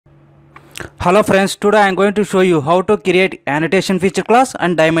Hello friends, today I am going to show you how to create annotation feature class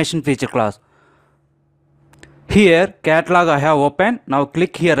and dimension feature class. Here catalog I have open. Now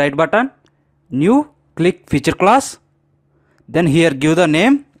click here right button, new, click feature class. Then here give the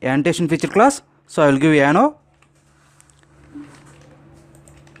name annotation feature class. So I will give anno.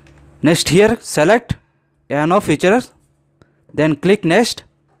 Next here select anno features. Then click next.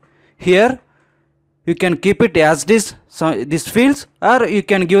 Here you can keep it as this, so these fields, or you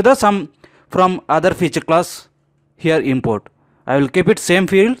can give the some from other feature class. Here import. I will keep it same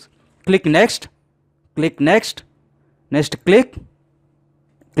fields. Click next, click next, next click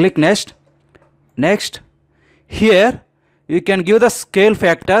next, next. Here you can give the scale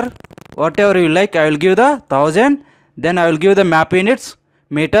factor whatever you like. I will give the 1000. Then I will give the map units,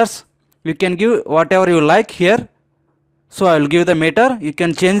 meters. You can give whatever you like here. So I will give the meter. You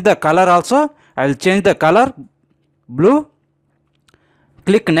can change the color also. I will change the color blue.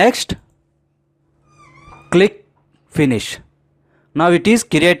 Click next, click finish. Now it is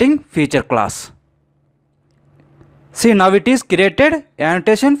creating feature class. See, now it is created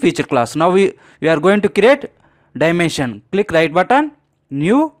annotation feature class. Now we are going to create dimension. Click right button,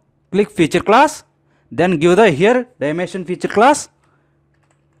 new, click feature class. Then give the here dimension feature class.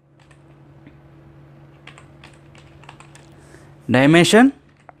 Dimension.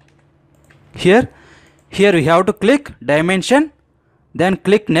 Here we have to click dimension, then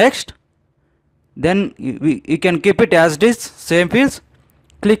click next. Then you can keep it as this same fields.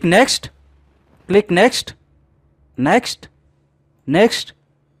 Click next, next,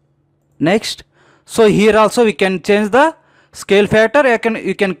 next. So here also we can change the scale factor.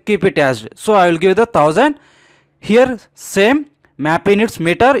 You can keep it as. So I will give the 1000. Here same map units,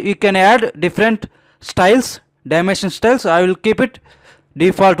 meter. You can add different styles, dimension styles. I will keep it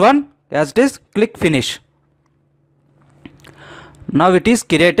default one as this. Click finish. Now it is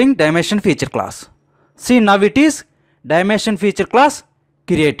creating dimension feature class. See, now it is dimension feature class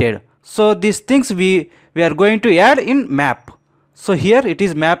created. So these things we are going to add in map. So here it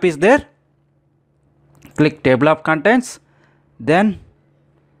is, map is there. Click table of contents. Then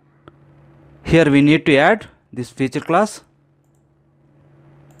here we need to add this feature class.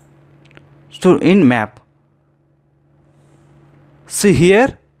 So in map, see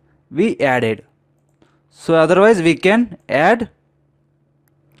here we added. So otherwise we can add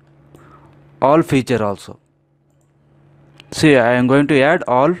all feature also. See, I am going to add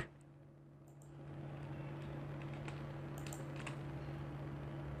all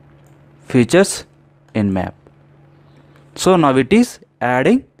features in map. So now it is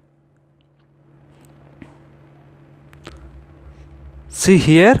adding. See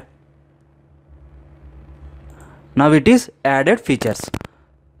here, now it is added features.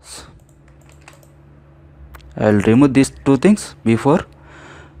 I will remove these two things before.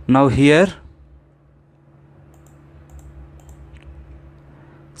 Now here,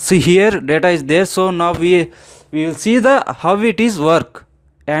 see here data is there. So now we will see the how it is work,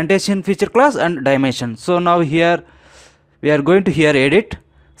 annotation feature class and dimension. So now here we are going to here edit.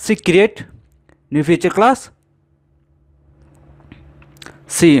 See, create new feature class.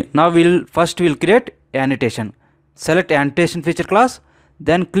 See, now we'll create annotation. Select annotation feature class,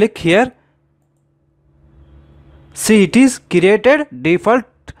 then click here. See, it is created default.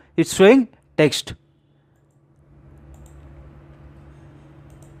 It's showing text.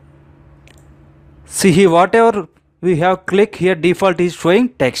 See here, whatever we have click here, default is showing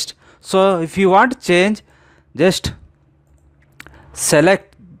text. So if you want to change, just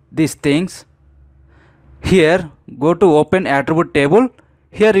select these things. Here go to open attribute table.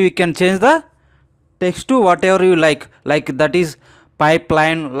 Here you can change the text to whatever you like that is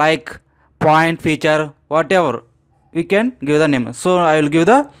pipeline, like point feature, whatever we can give the name. So I will give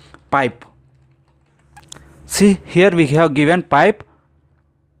the pipe. See here we have given pipe.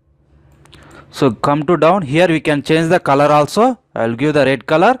 So come to down, here we can change the color also. I will give the red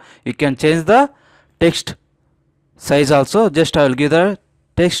color. You can change the text size also. Just I will give the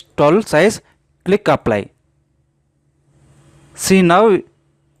text tall size. Click apply. See, now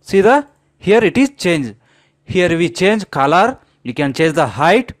see the here it is changed. Here we change color. You can change the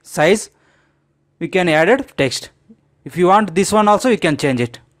height, size. We can add it text. If you want this one also, you can change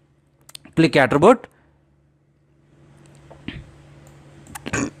it. Click attribute.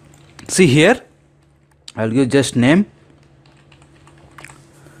 See here, I will give just name.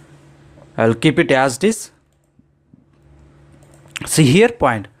 I will keep it as this. See here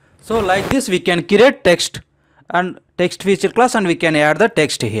point. So like this we can create text and text feature class, and we can add the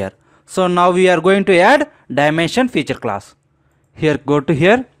text here. So now we are going to add dimension feature class. Here go to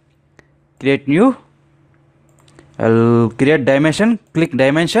here, create new. I'll create dimension, click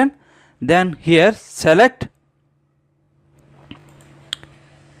dimension, then here select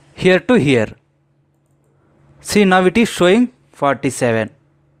here to here. See, now it is showing 47.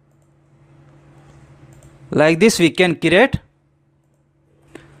 Like this we can create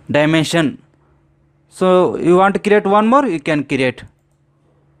dimension. So you want to create one more, you can create.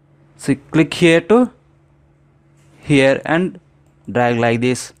 So click here to here and drag like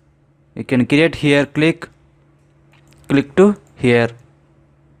this. You can create here, click to here.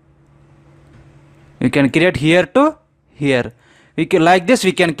 You can create here to here. We can, like this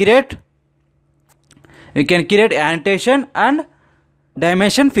we can create. We can create annotation and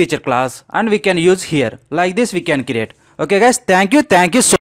dimension feature class, and we can use here. Like this we can create. Okay guys, thank you so